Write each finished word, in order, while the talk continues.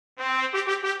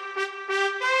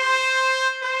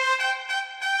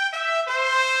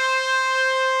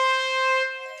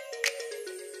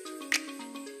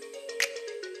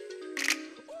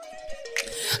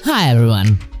Hi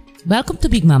everyone, welcome to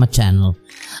Big Mama channel.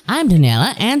 I'm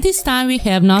Daniela and this time we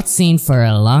have not seen for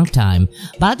a long time,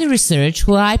 but the research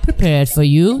who I prepared for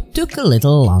you took a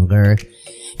little longer.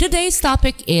 Today's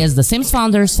topic is the Sims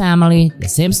founders family, the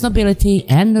Sims nobility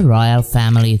and the royal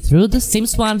family through the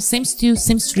Sims 1, Sims 2,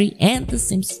 Sims 3 and the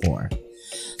Sims 4.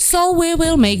 So we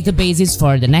will make the basis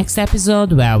for the next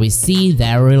episode where we see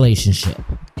their relationship.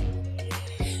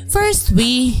 First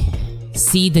we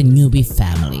see the newbie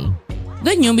family.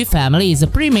 The newbie family is a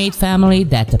pre-made family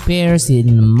that appears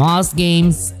in most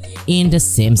games in the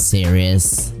Sims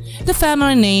series. The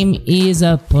family name is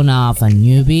a pun of a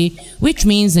newbie, which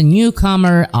means a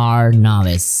newcomer or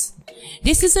novice.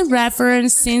 This is a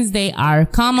reference since they are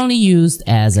commonly used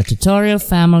as a tutorial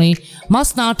family,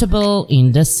 most notable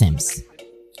in The Sims.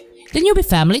 The newbie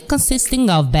family, consisting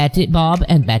of Betty, Bob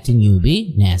and Betty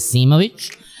Newbie,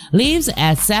 Nesimovic, lives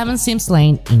at 7 Sims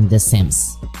Lane in The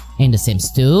Sims. In The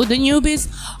Sims 2, the newbies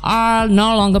are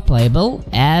no longer playable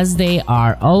as they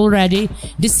are already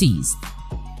deceased.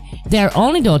 Their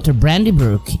only daughter Brandy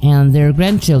Brooke and their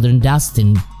grandchildren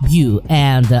Dustin, Bew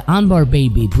and the unborn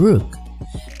baby Brooke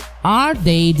are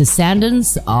the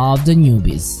descendants of the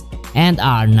newbies and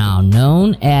are now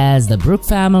known as the Brooke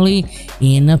family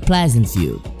in Pleasant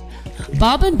View.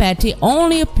 Bob and Betty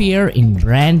only appear in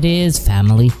Brandy's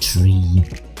family tree.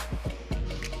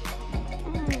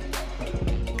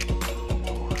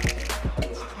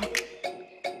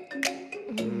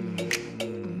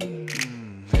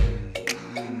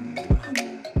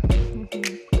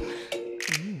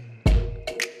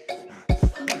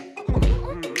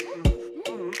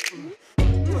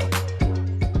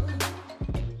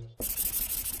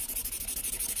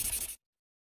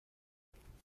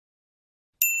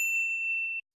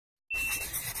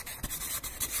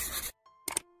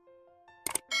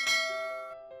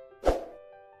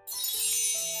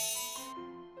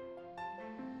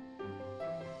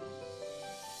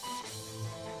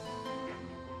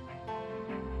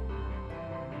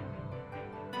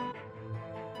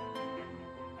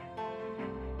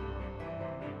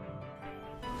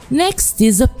 Next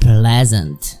is a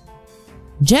Pleasant.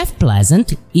 Jeff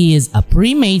Pleasant is a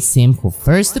pre-made Sim who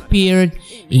first appeared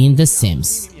in The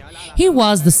Sims. He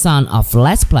was the son of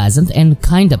Les Pleasant and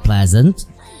Kinda Pleasant,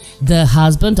 the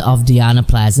husband of Diana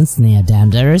Pleasant's Nea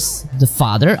Danders, the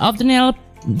father of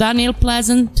Daniel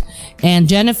Pleasant and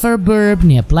Jennifer Burb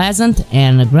Nea Pleasant,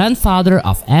 and the grandfather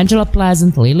of Angela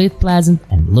Pleasant, Lilith Pleasant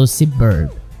and Lucy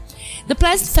Burb. The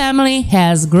Pleasant family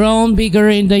has grown bigger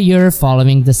in the year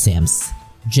following The Sims.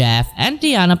 Jeff and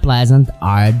Diana Pleasant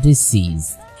are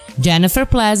deceased. Jennifer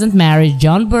Pleasant married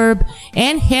John Burb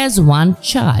and has one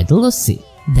child, Lucy.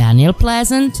 Daniel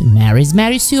Pleasant marries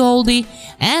Mary Sue Oldie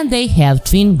and they have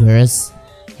twin girls,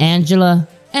 Angela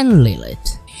and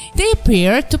Lilith. They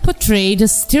appear to portray the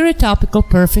stereotypical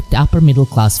perfect upper middle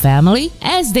class family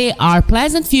as they are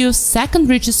Pleasant View's second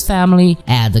richest family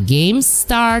at the game's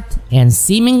start and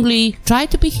seemingly try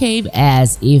to behave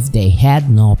as if they had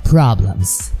no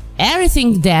problems.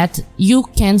 Everything that you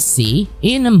can see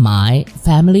in my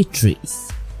family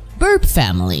trees. Burb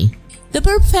family. The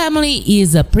Burb family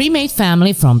is a pre-made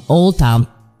family from Old Town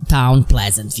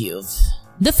Pleasant View.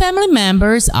 The family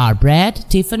members are Brad,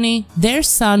 Tiffany, their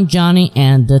son Johnny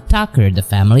and Tucker the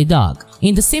family dog.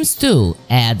 In The Sims 2,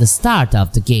 at the start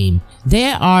of the game,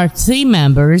 there are 3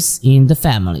 members in the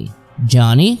family.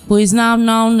 Johnny, who is now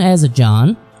known as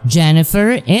John,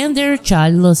 Jennifer and their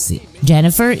child Lucy.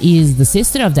 Jennifer is the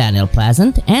sister of Daniel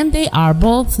Pleasant and they are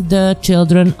both the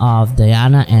children of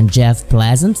Diana and Jeff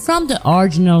Pleasant from the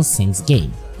original Sims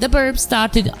game. The Burbs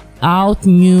started out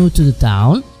new to the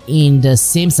town. In The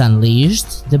Sims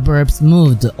Unleashed, the Burbs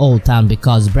moved to Old Town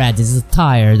because Brad is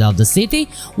tired of the city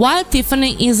while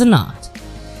Tiffany is not.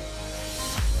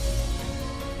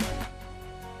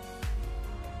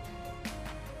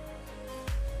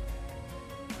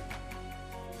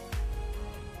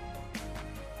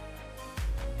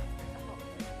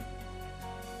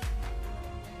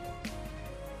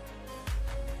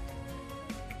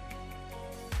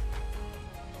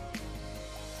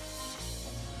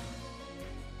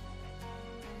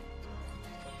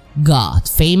 God,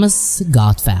 famous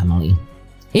God family,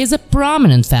 is a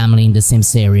prominent family in the Sims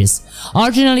series,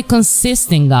 originally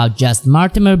consisting of just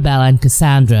Mortimer, Bella and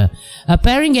Cassandra,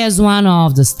 appearing as one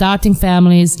of the starting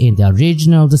families in the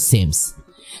original The Sims.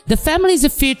 The family is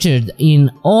featured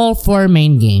in all 4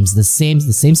 main games, The Sims,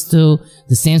 The Sims 2,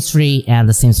 The Sims 3 and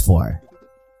The Sims 4.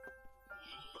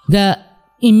 The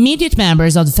immediate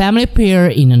members of the family appear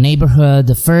in the neighborhood,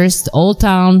 the first Old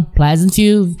Town, Pleasant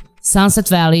View, Sunset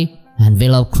Valley and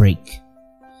Willow Creek.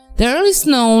 The earliest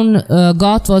known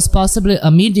goth was possibly a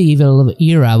medieval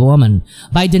era woman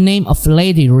by the name of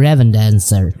Lady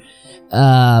Ravendancer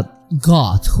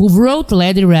Goth, who wrote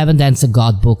Lady Ravendancer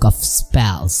Goth Book of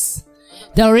Spells.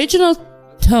 The original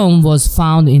tome was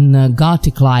found in a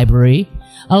Gothic library,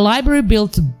 a library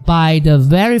built by the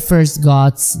very first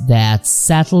Goths that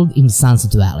settled in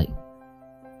Sunset Valley.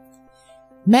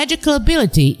 Magical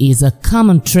ability is a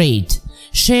common trait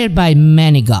shared by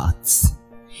many Goths.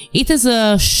 It is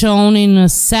shown in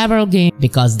several games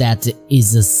because that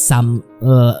is some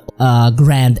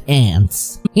grand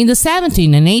aunts. In the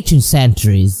 17th and 18th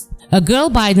centuries, a girl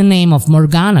by the name of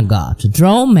Morgana Goth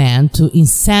drove men to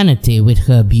insanity with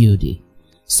her beauty.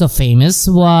 So famous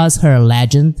was her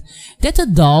legend that a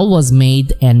doll was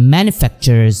made and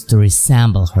manufactured to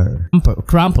resemble her.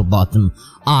 Crumplebottom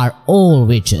are all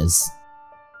witches.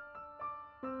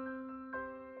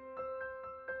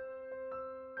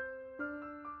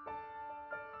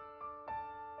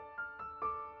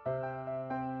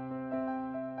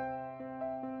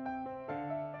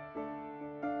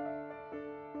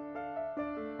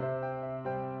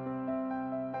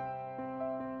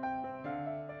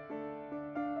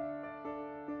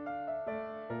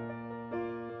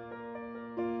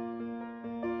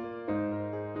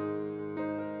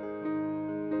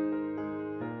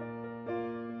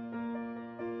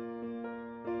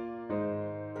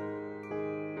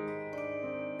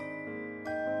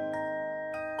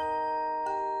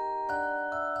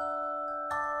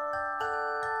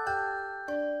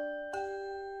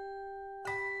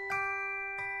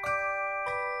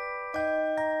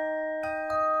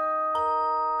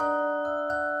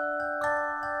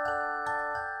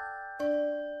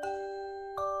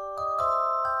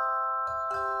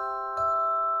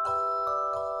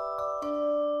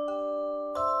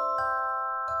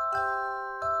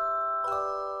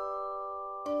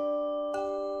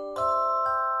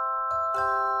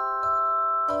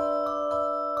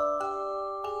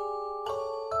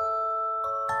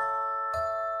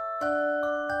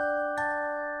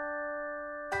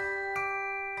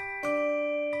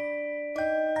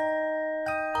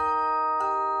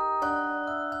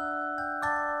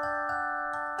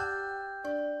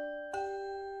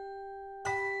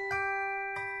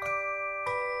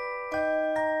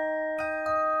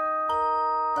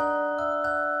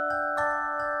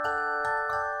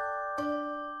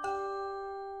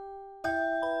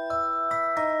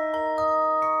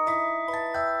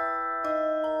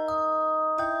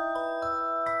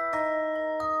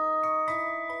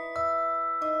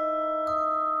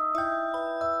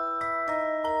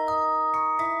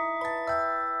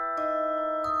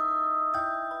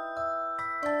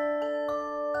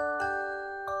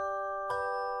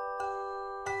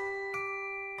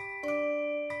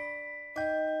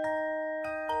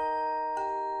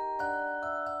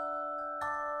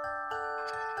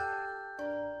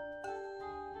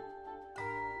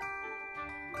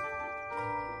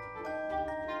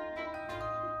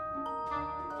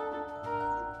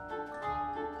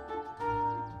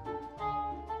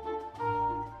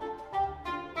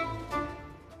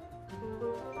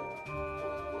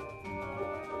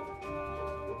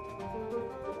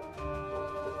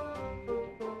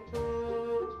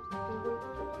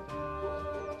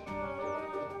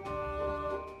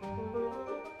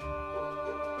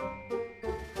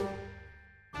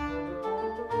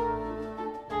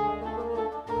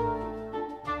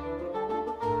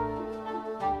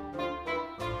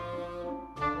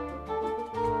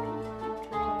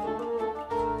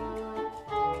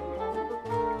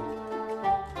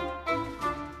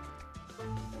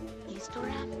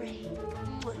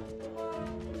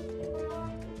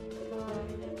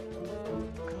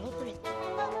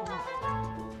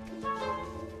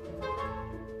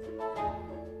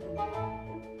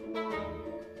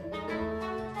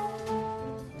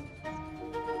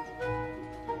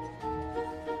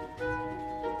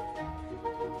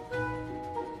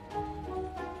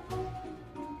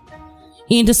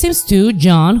 In The Sims 2,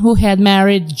 John, who had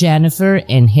married Jennifer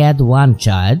and had one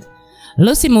child,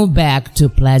 Lucy moved back to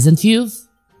Pleasant View,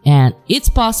 and it's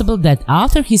possible that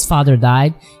after his father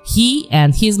died, he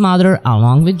and his mother,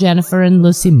 along with Jennifer and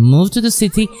Lucy, moved to the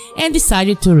city and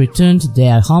decided to return to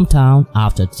their hometown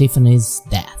after Tiffany's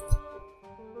death.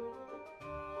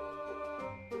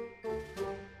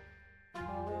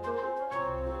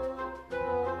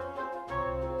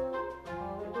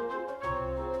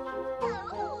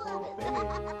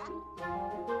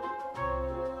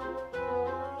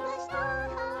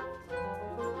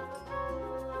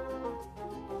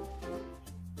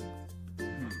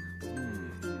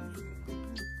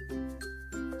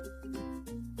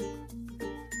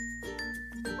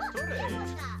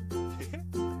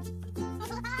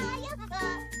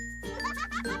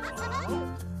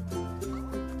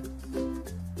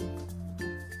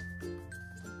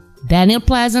 Daniel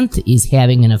Pleasant is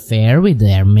having an affair with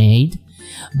their maid,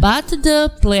 but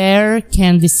the player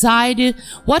can decide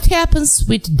what happens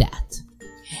with that.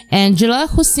 Angela,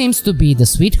 who seems to be the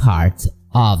sweetheart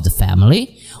of the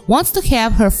family, wants to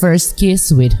have her first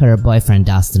kiss with her boyfriend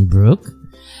Dustin Brooke.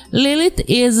 Lilith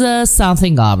is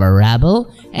something of a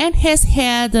rebel and has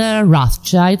had a rough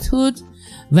childhood.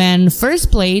 When first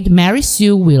played, Mary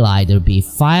Sue will either be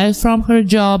fired from her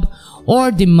job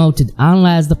or demoted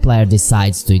unless the player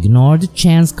decides to ignore the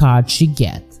chance card she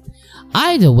gets.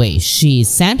 Either way, she is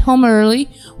sent home early,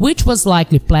 which was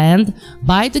likely planned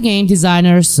by the game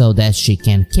designer so that she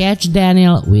can catch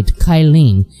Daniel with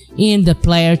Kylene if the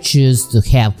player chooses to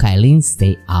have Kylene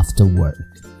stay after work.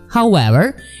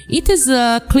 However, it is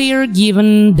clear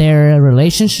given their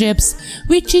relationships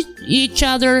with each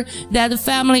other that the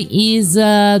family is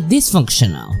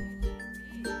dysfunctional.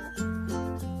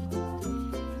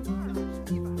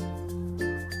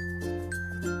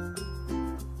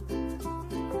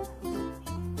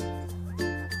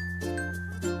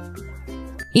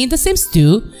 In The Sims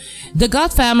 2, the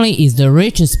God family is the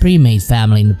richest pre-made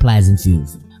family in Pleasant View.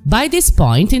 By this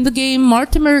point in the game,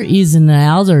 Mortimer is an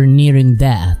elder nearing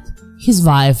death. His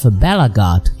wife, Bella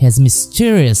God, has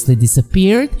mysteriously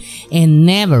disappeared and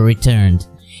never returned,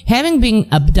 having been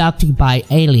abducted by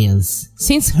aliens.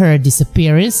 Since her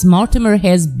disappearance, Mortimer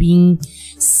has been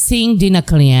seeing Dina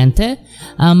Caliente,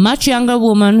 a much younger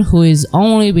woman who is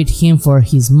only with him for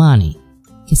his money.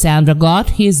 Cassandra God,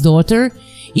 his daughter,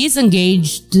 is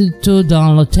engaged to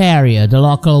Don Lotaria, the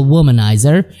local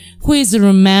womanizer, who is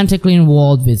romantically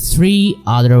involved with 3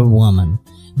 other women,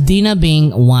 Dina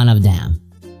being one of them.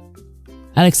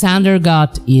 Alexander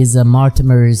God is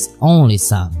Mortimer's only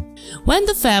son. When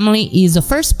the family is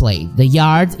first played, the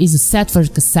yard is set for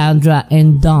Cassandra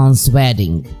and Don's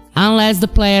wedding, unless the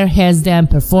player has them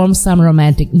perform some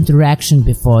romantic interaction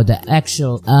before the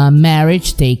actual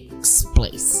marriage takes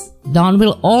place. Don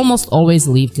will almost always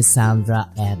leave Cassandra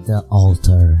at the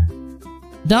altar.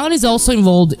 Don is also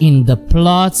involved in the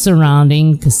plot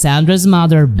surrounding Cassandra's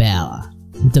mother, Bella.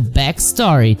 The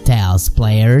backstory tells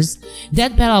players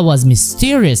that Bella was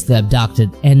mysteriously abducted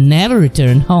and never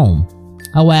returned home.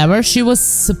 However, she was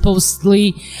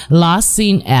supposedly last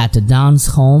seen at Don's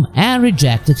home and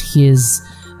rejected his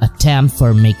attempt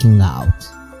for making out.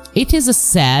 It is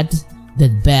said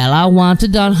that Bella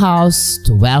wanted Don House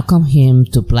to welcome him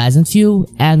to Pleasant View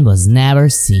and was never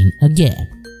seen again.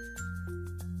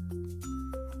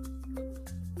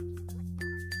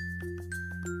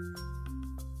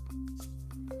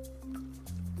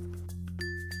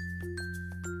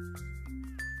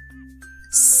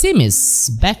 SIMS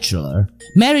Bachelor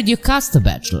married Yocasta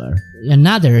Bachelor,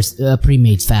 another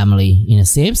pre-made family in a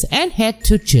Sims, and had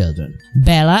 2 children,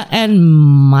 Bella and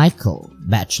Michael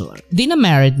Bachelor. Dina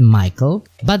married Michael,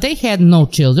 but they had no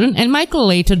children, and Michael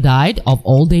later died of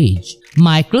old age.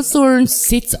 Michael's urn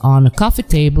sits on a coffee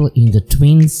table in the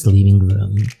twins' living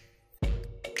room.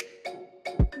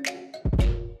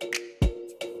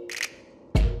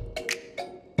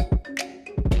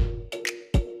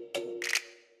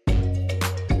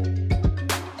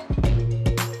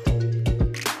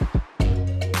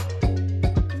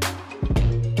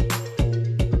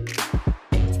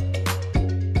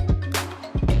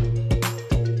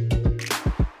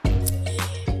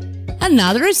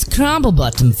 Another is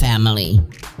Crumblebottom family.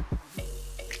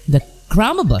 The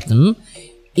Crumblebottom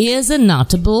is a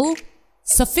notable,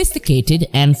 sophisticated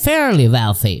and fairly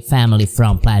wealthy family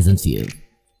from Pleasant View.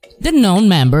 The known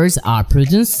members are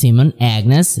Prudence, Simon,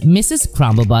 Agnes, Mrs.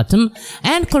 Crumblebottom,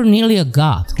 and Cornelia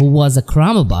Gott, who was a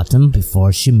Crumblebottom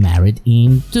before she married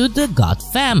into the Gott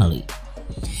family.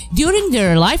 During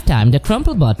their lifetime, the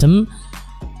Crumblebottom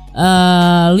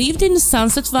lived in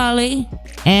Sunset Valley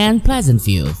and Pleasant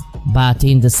View. But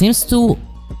in The Sims 2,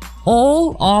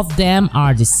 all of them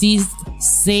are deceased,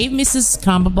 save Mrs.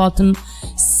 Crumblebottom,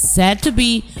 said to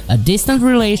be a distant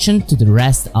relation to the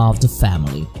rest of the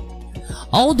family.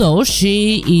 Although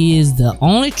she is the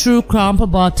only true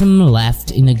Crumblebottom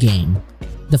left in the game,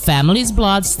 the family's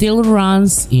blood still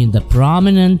runs in the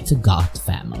prominent Gott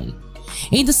family.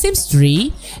 In The Sims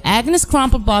 3, Agnes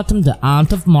Crumblebottom, the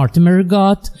aunt of Mortimer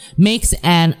Gott, makes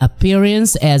an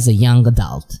appearance as a young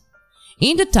adult.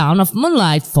 In the town of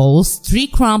Moonlight Falls, 3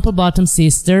 Crumblebottom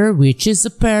sisters, which is a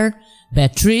pair,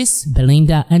 Beatrice,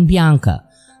 Belinda, and Bianca,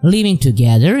 living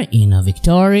together in a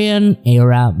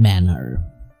Victorian-era manor.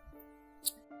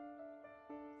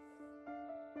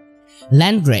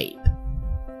 Landgrabe.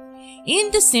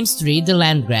 In The Sims 3, the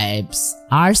Landgrabes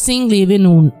are seen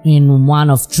living in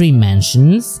one of 3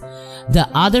 mansions, the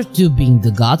other 2 being the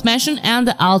God Mansion and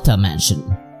the Alta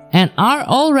Mansion, and are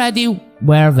already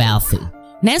wealthy.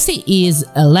 Nancy is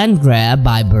a landgrab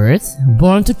by birth,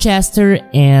 born to Chester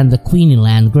and the Queenie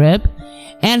Landgrab,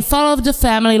 and followed the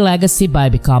family legacy by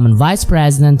becoming vice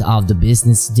president of the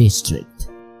business district.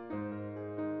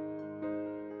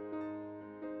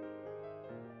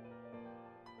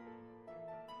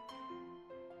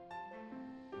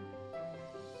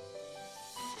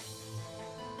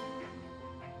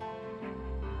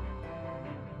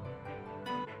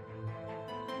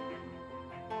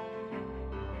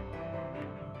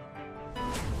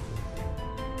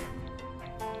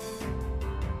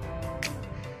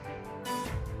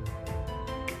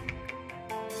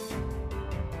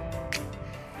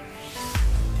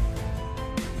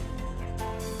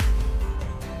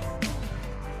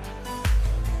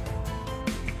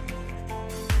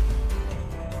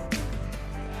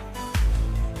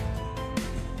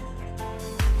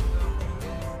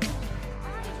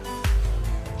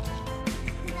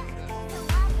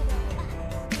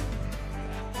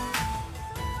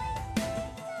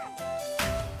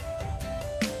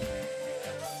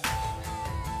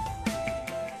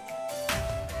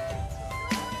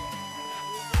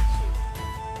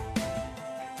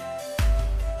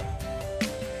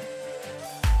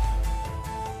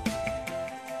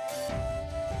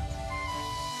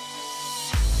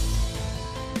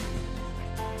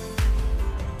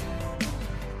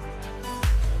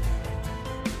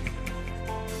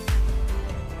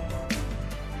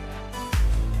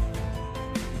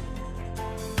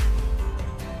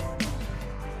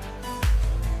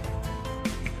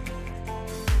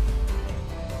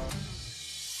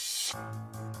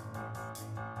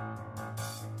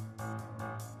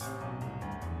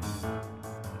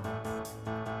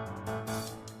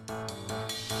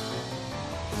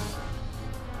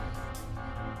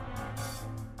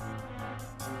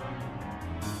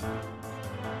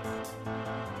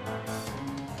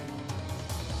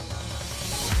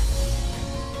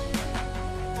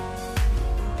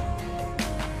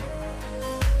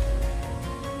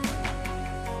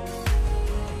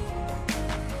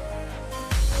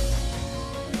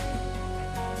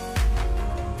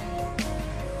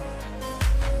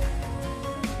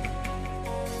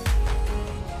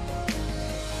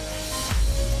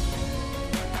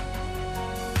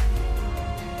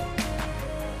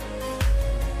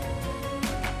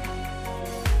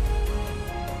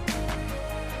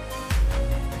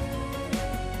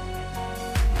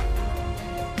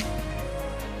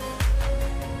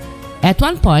 At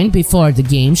one point before the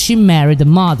game, she married a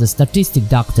modest artistic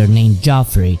doctor named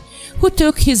Geoffrey, who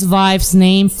took his wife's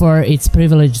name for its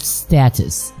privileged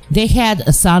status. They had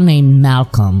a son named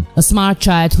Malcolm, a smart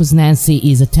child whose Nancy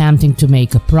is attempting to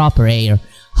make a proper heir.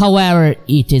 However,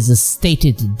 it is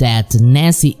stated that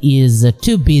Nancy is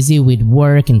too busy with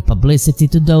work and publicity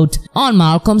to dote on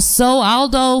Malcolm, so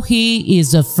although he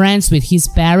is friends with his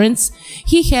parents,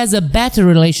 he has a better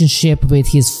relationship with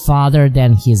his father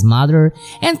than his mother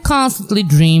and constantly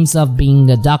dreams of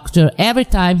being a doctor every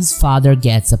time his father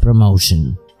gets a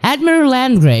promotion. Admiral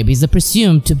Landgrave is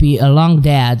presumed to be a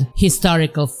long-dead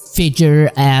historical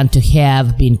figure and to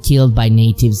have been killed by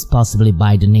natives, possibly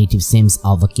by the native Sims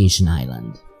of Vacation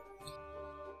Island.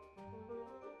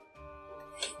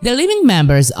 The living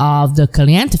members of the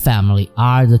Caliente family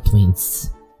are the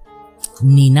twins,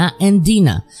 Nina and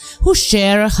Dina, who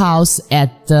share a house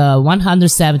at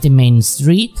 170 Main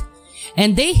Street,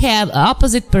 and they have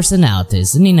opposite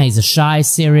personalities. Nina is shy,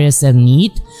 serious, and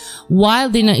neat, while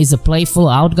Dina is playful,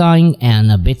 outgoing,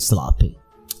 and a bit sloppy.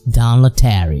 Don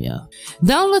Lothario.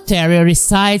 Don Lothario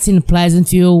resides in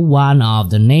Pleasantview, one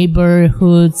of the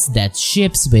neighborhoods that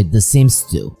ships with The Sims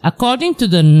 2. According to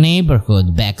the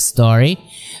neighborhood backstory,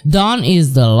 Don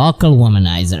is the local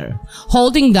womanizer,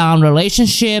 holding down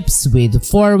relationships with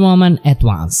 4 women at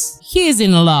once. He is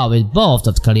in love with both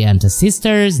of Caliente's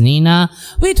sisters, Nina,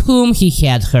 with whom he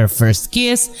had her first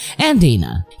kiss, and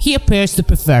Dina. He appears to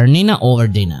prefer Nina over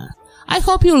Dina. I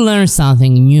hope you learned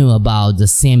something new about the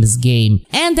Sims game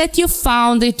and that you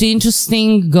found it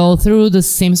interesting to go through the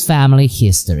Sims family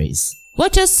histories.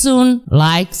 Watch us soon,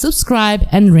 like, subscribe,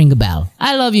 and ring a bell.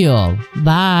 I love you all.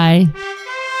 Bye!